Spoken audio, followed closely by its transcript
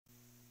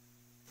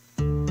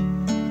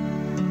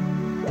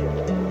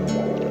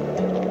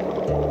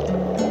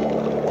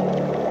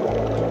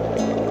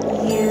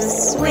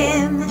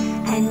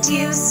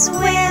you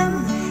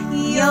swim.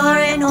 You're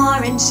an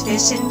orange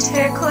fish in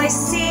turquoise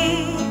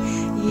sea.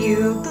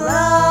 You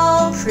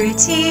blow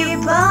pretty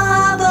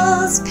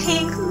bubbles,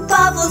 pink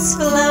bubbles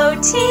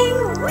floating.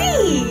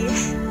 Wee!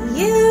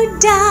 You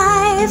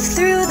dive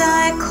through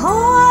the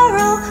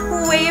coral,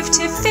 wave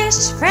to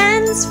fish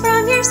friends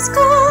from your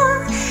school.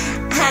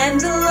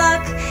 And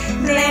look,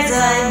 there's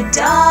a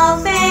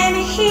dolphin,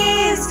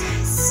 he's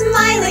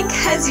smiling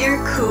 'cause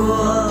you're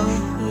cool.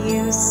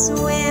 You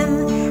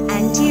swim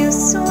and you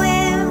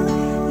swim.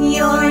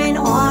 You're an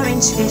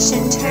orange fish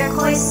in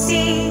turquoise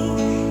sea.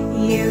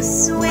 You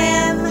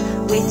swim